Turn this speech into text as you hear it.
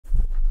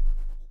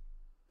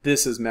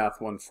This is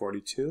Math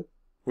 142.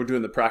 We're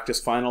doing the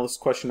practice final. This is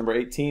question number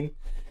 18.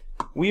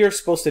 We are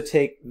supposed to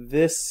take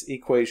this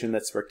equation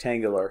that's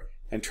rectangular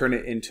and turn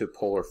it into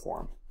polar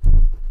form.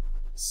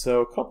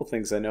 So a couple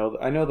things I know.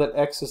 I know that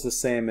x is the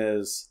same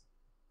as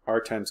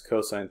r times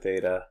cosine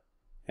theta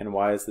and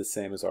y is the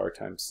same as r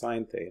times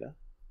sine theta.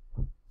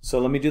 So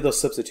let me do those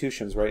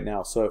substitutions right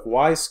now. So if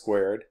y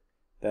squared,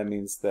 that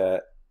means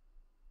that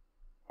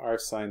r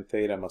sine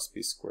theta must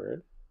be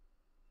squared.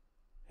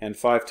 And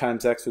 5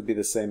 times x would be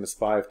the same as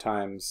 5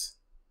 times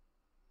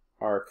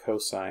r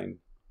cosine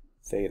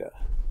theta.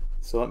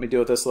 So let me deal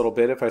with this a little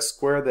bit. If I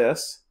square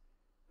this,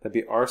 that'd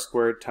be r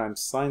squared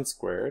times sine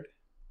squared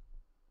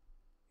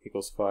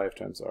equals 5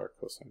 times r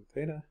cosine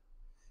theta.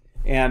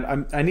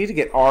 And I need to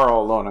get r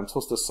all alone. I'm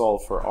supposed to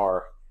solve for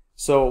r.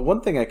 So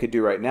one thing I could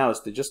do right now is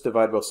to just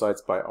divide both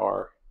sides by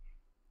r.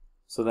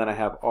 So then I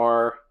have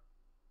r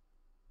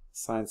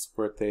sine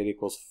squared theta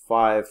equals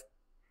 5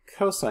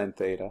 cosine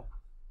theta.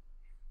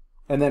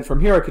 And then from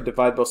here I could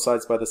divide both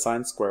sides by the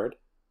sine squared.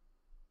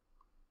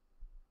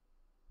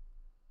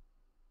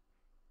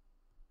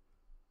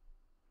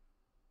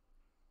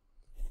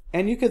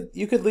 And you could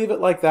leave it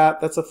like that.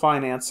 That's a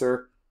fine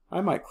answer.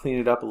 I might clean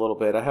it up a little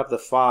bit. I have the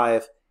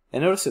 5,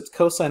 and notice it's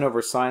cosine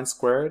over sine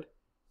squared.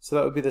 So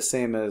that would be the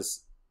same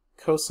as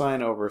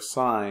cosine over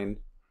sine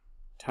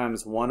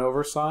times 1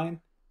 over sine.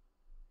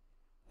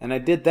 And I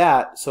did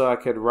that so I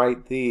could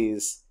write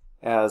these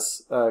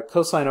as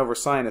cosine over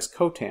sine is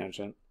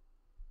cotangent,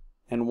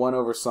 and 1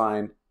 over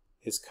sine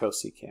is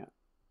cosecant.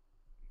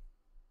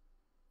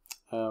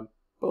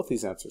 Both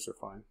these answers are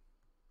fine.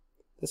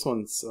 This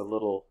one's a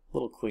little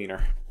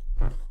cleaner.